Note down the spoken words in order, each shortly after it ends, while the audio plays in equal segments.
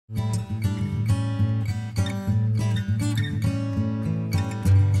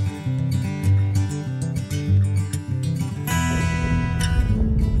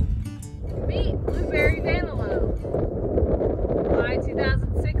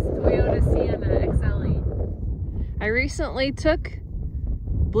recently took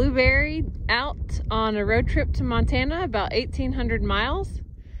BlueBarry out on a road trip to Montana, about 1,800 miles.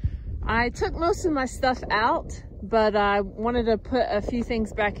 I took most of my stuff out, but I wanted to put a few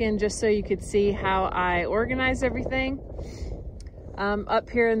things back in just so you could see how I organize everything. Up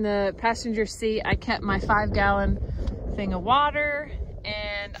here in the passenger seat, I kept my 5-gallon thing of water,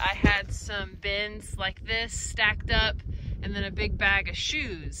 and I had some bins like this stacked up, and then a big bag of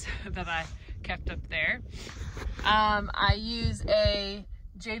shoes that I kept up there. I use a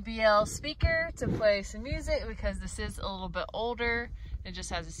JBL speaker to play some music because this is a little bit older. It just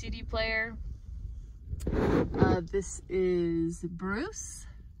has a CD player. This is Bruce,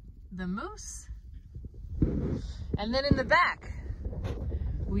 the moose. And then in the back,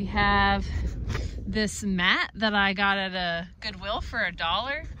 we have this mat that I got at a Goodwill for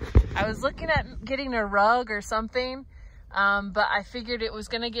 $1. I was looking at getting a rug or something, but I figured it was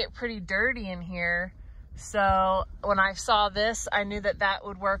gonna get pretty dirty in here. So when I saw this, I knew that that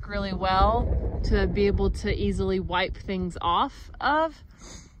would work really well to be able to easily wipe things off of,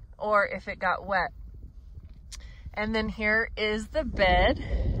 or if it got wet. And then here is the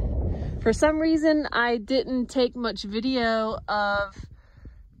bed. For some reason, I didn't take much video of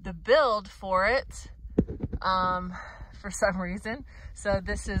the build for it, for some reason. So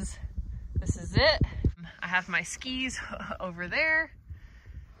this is it. I have my skis over there,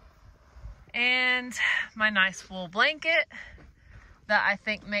 and my nice wool blanket that I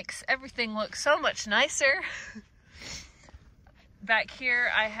think makes everything look so much nicer. Back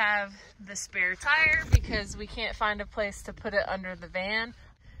here I have the spare tire because we can't find a place to put it under the van.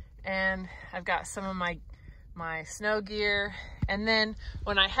 And I've got some of my snow gear. And then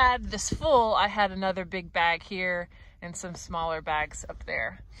when I had this full, I had another big bag here and some smaller bags up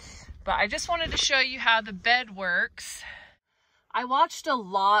there. But I just wanted to show you how the bed works. I watched a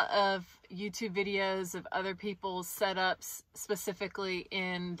lot of YouTube videos of other people's setups, specifically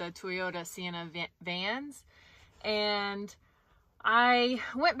in the Toyota Sienna vans. And I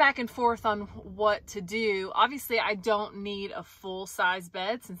went back and forth on what to do. Obviously, I don't need a full-size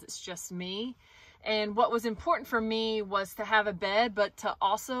bed since it's just me. And what was important for me was to have a bed, but to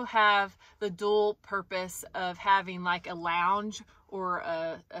also have the dual purpose of having like a lounge or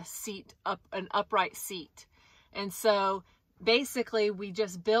a seat, an upright seat. And so basically we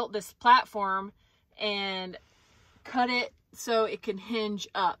just built this platform and cut it so it can hinge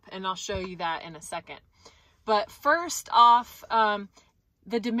up. And I'll show you that in a second. But first off,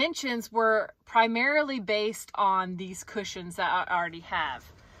 the dimensions were primarily based on these cushions that I already have.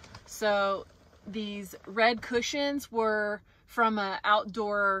 So these red cushions were from an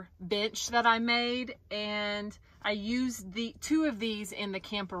outdoor bench that I made, and I used the 2 of these in the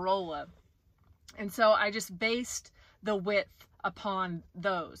Camperola. And so I just based the width upon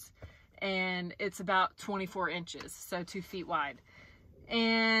those, and it's about 24 inches, so 2 feet wide.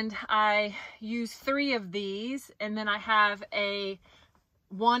 And I use 3 of these, and then I have a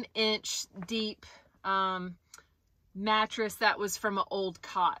 1-inch deep mattress that was from an old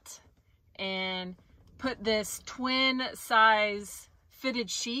cot, and put this twin size fitted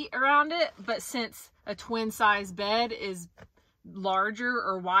sheet around it. But since a twin size bed is larger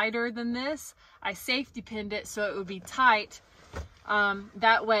or wider than this, I safety pinned it so it would be tight.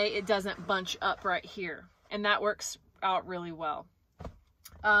 That way it doesn't bunch up right here, and that works out really well.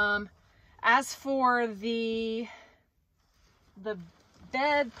 As for the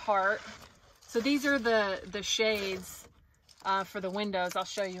bed part, so these are the shades for the windows. I'll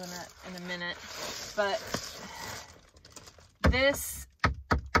show you in a minute. But this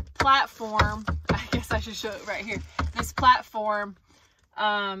platform, I guess I should show it right here. This platform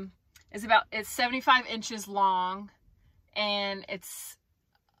it's 75 inches long, and it's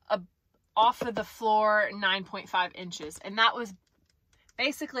off of the floor 9.5 inches. And that was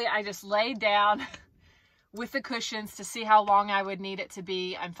basically, I just laid down with the cushions to see how long I would need it to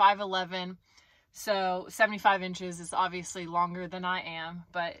be. I'm 5'11", so 75 inches is obviously longer than I am,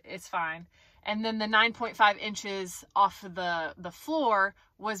 but it's fine. And then the 9.5 inches off of the floor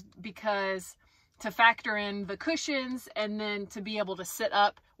was because to factor in the cushions and then to be able to sit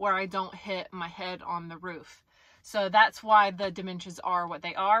up where I don't hit my head on the roof. So that's why the dimensions are what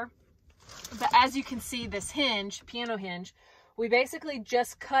they are. But as you can see, this hinge, piano hinge, we basically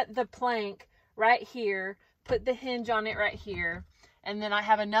just cut the plank right here, put the hinge on it right here, and then I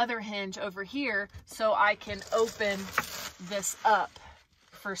have another hinge over here so I can open this up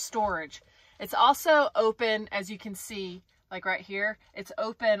for storage. It's also open, as you can see, like right here, it's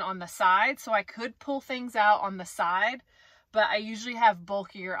open on the side, so I could pull things out on the side, but I usually have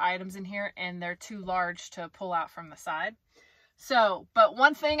bulkier items in here and they're too large to pull out from the side. So, but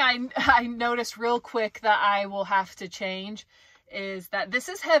one thing I noticed real quick that I will have to change is that this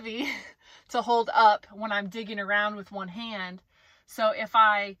is heavy to hold up when I'm digging around with one hand. So if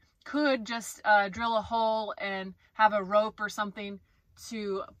I could just drill a hole and have a rope or something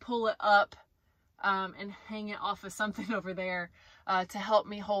to pull it up and hang it off of something over there to help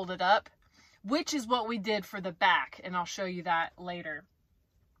me hold it up, which is what we did for the back, and I'll show you that later.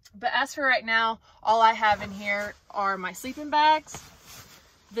 But as for right now, all I have in here are my sleeping bags.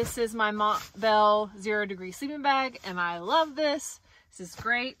 This is my Montbell 0 degree sleeping bag, and I love this. This is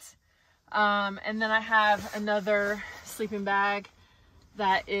great. And then I have another sleeping bag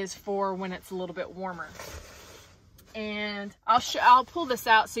that is for when it's a little bit warmer. And I'll pull this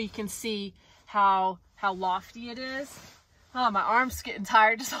out so you can see how lofty it is. Oh, my arm's getting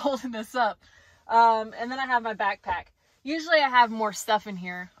tired just holding this up. And then I have my backpack. Usually I have more stuff in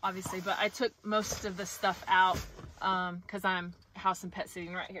here, obviously, but I took most of the stuff out because I'm house and pet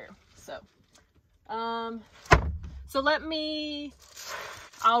sitting right here. So, I'll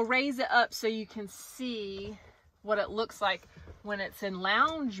raise it up so you can see what it looks like when it's in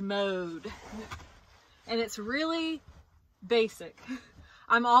lounge mode. And it's really basic.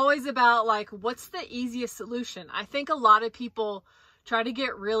 I'm always about like, what's the easiest solution? I think a lot of people try to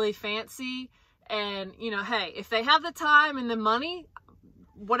get really fancy, and you know, hey, if they have the time and the money,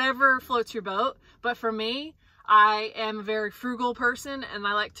 whatever floats your boat. But for me, I am a very frugal person, and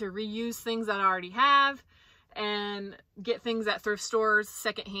I like to reuse things that I already have and get things at thrift stores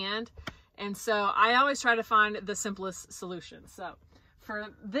secondhand. And so I always try to find the simplest solution. So for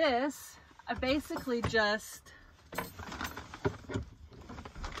this, I basically just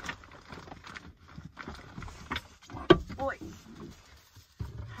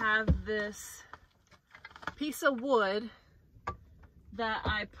have this piece of wood that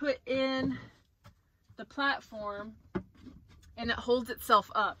I put in the platform, and it holds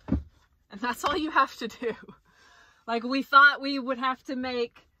itself up. And that's all you have to do. Like, we thought we would have to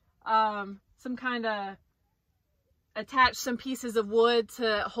make some kind of attach some pieces of wood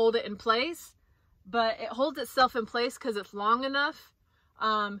to hold it in place, but it holds itself in place because it's long enough.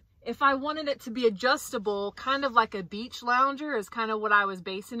 If I wanted it to be adjustable, kind of like a beach lounger is kind of what I was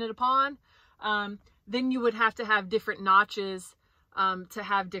basing it upon, then you would have to have different notches to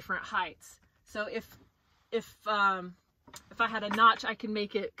have different heights. So if I had a notch, I can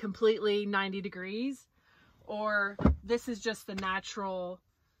make it completely 90 degrees, or this is just the natural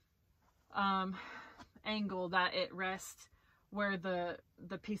angle that it rests where the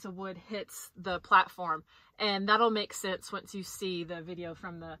piece of wood hits the platform. And that'll make sense once you see the video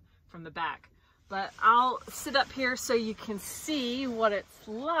from the back. But I'll sit up here so you can see what it's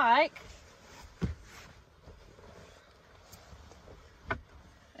like.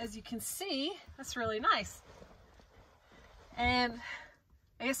 As you can see, that's really nice. And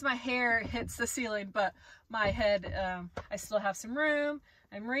I guess my hair hits the ceiling, but my head, I still have some room.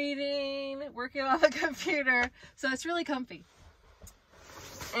 I'm reading, working on the computer, so it's really comfy.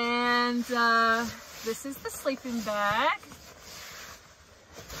 And this is the sleeping bag.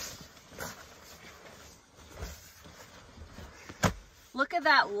 Look at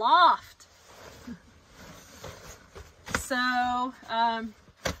that loft. So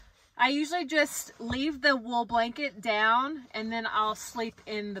I usually just leave the wool blanket down, and then I'll sleep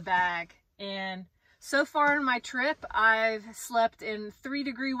in the bag. And so far in my trip, I've slept in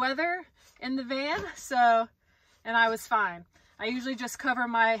 3-degree weather in the van, and I was fine. I usually just cover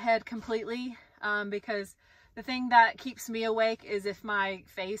my head completely because the thing that keeps me awake is if my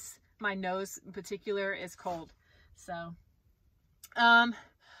face, my nose in particular, is cold. So I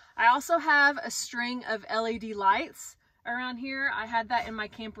also have a string of LED lights around here. I had that in my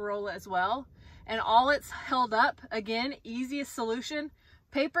Camperola as well. And all it's held up, again, easiest solution,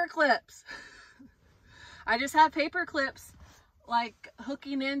 paper clips. I just have paper clips like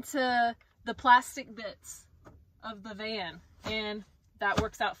hooking into the plastic bits of the van, and that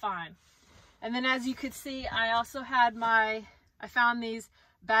works out fine. And then as you could see, I also had I found these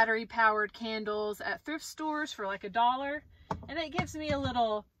battery powered candles at thrift stores for like $1, and it gives me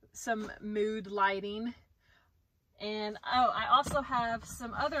some mood lighting. And oh, I also have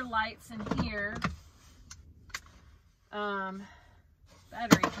some other lights in here.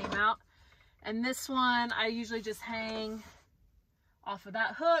 Battery came out. And this one, I usually just hang off of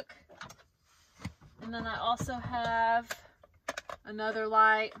that hook. And then I also have another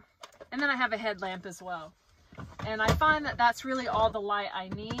light. And then I have a headlamp as well. And I find that that's really all the light I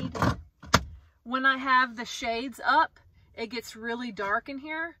need. When I have the shades up, it gets really dark in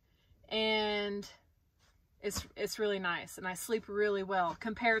here. And it's really nice. And I sleep really well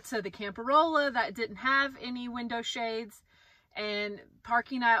compared to the Camperola that didn't have any window shades. And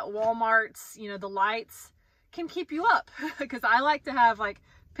parking at Walmart's, you know, the lights can keep you up because I like to have like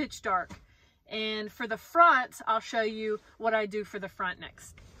pitch dark. And for the front, I'll show you what I do for the front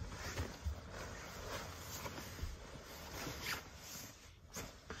next.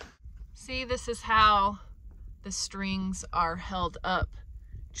 See, this is how the strings are held up,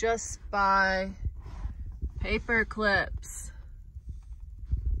 just by paper clips.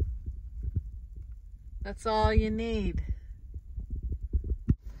 That's all you need.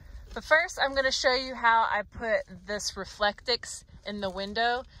 But first, I'm going to show you how I put this Reflectix in the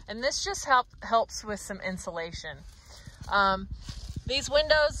window, and this just helps with some insulation. These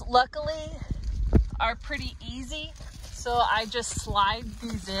windows, luckily, are pretty easy, so I just slide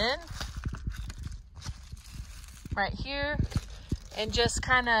these in right here and just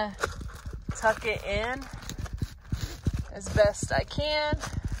kind of tuck it in as best I can.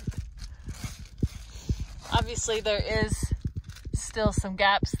 Obviously there is still some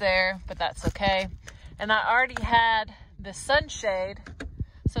gaps there, but that's okay. And I already had the sunshade,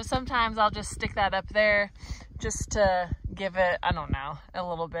 so sometimes I'll just stick that up there just to give it, I don't know, a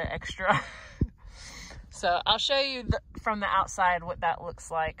little bit extra. So I'll show you from the outside what that looks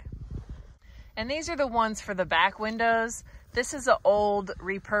like. And these are the ones for the back windows. This is an old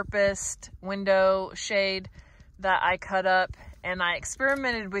repurposed window shade that I cut up, and I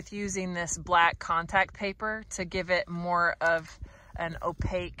experimented with using this black contact paper to give it more of an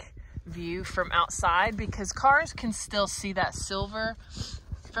opaque view from outside, because cars can still see that silver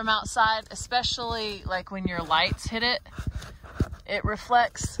from outside, especially like when your lights hit it. It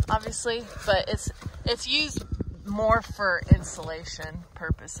reflects, obviously, but it's used more for insulation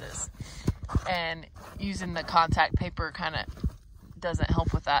purposes. And using the contact paper kind of doesn't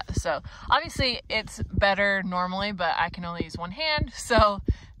help with that. So obviously it's better normally, but I can only use one hand. So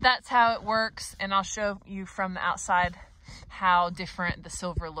that's how it works. And I'll show you from the outside how different the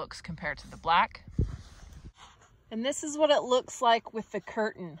silver looks compared to the black. And this is what it looks like with the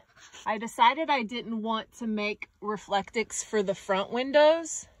curtain. I decided I didn't want to make Reflectix for the front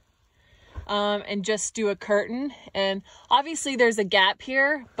windows. And just do a curtain, and obviously there's a gap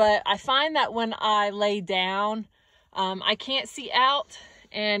here, but I find that when I lay down, I can't see out,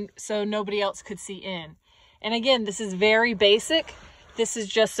 and so nobody else could see in. And again, this is very basic. This is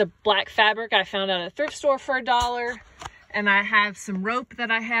just a black fabric I found at a thrift store for $1, and I have some rope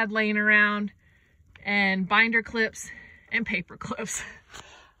that I had laying around, and binder clips and paper clips.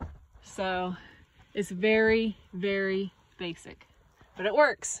 So it's very, very basic, but it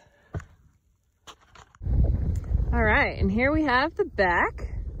works. All right, and here we have the back.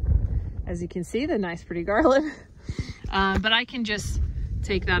 As you can see, the nice pretty garland. But I can just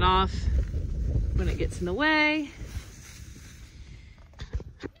take that off when it gets in the way.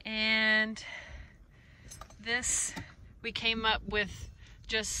 And this, we came up with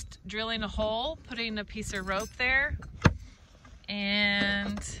just drilling a hole, putting a piece of rope there,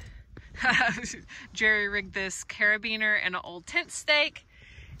 and Jerry rigged this carabiner and an old tent stake,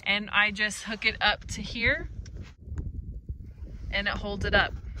 and I just hook it up to here, and it holds it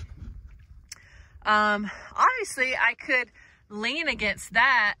up. Obviously I could lean against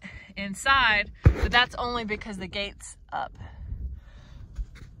that inside, but that's only because the gate's up.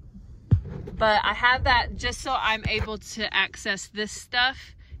 But I have that just so I'm able to access this stuff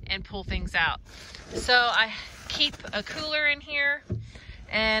and pull things out. So I keep a cooler in here,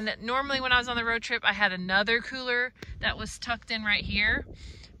 and normally when I was on the road trip I had another cooler that was tucked in right here,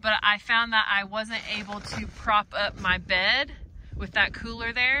 but I found that I wasn't able to prop up my bed with that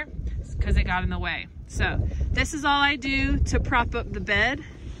cooler there because it got in the way. So this is all I do to prop up the bed.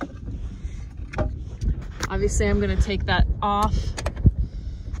 Obviously I'm going to take that off.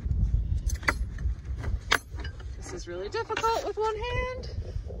 This is really difficult with one hand,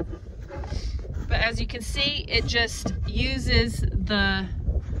 but as you can see, it just uses the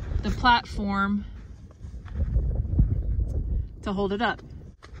platform to hold it up.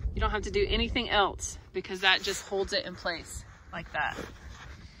 You don't have to do anything else because that just holds it in place like that.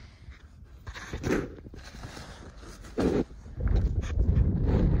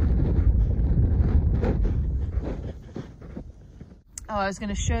 Oh, I was going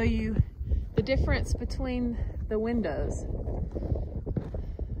to show you the difference between the windows.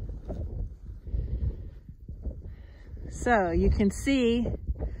 So you can see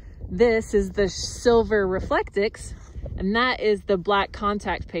this is the silver Reflectix, and that is the black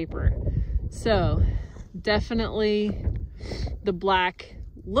contact paper. So definitely the black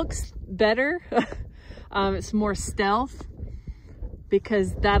looks better. It's more stealth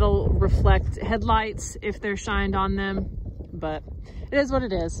because that'll reflect headlights if they're shined on them, but it is what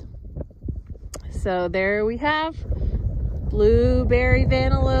it is. So there we have BlueBarry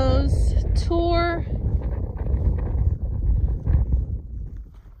Vanilow's tour.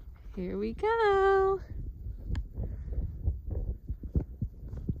 Here we go.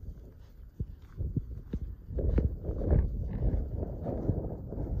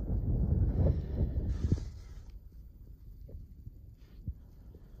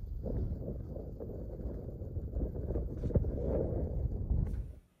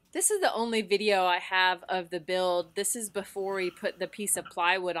 This is the only video I have of the build. This is before we put the piece of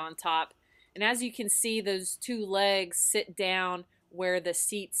plywood on top. And as you can see, those two legs sit down where the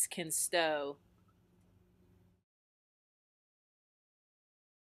seats can stow.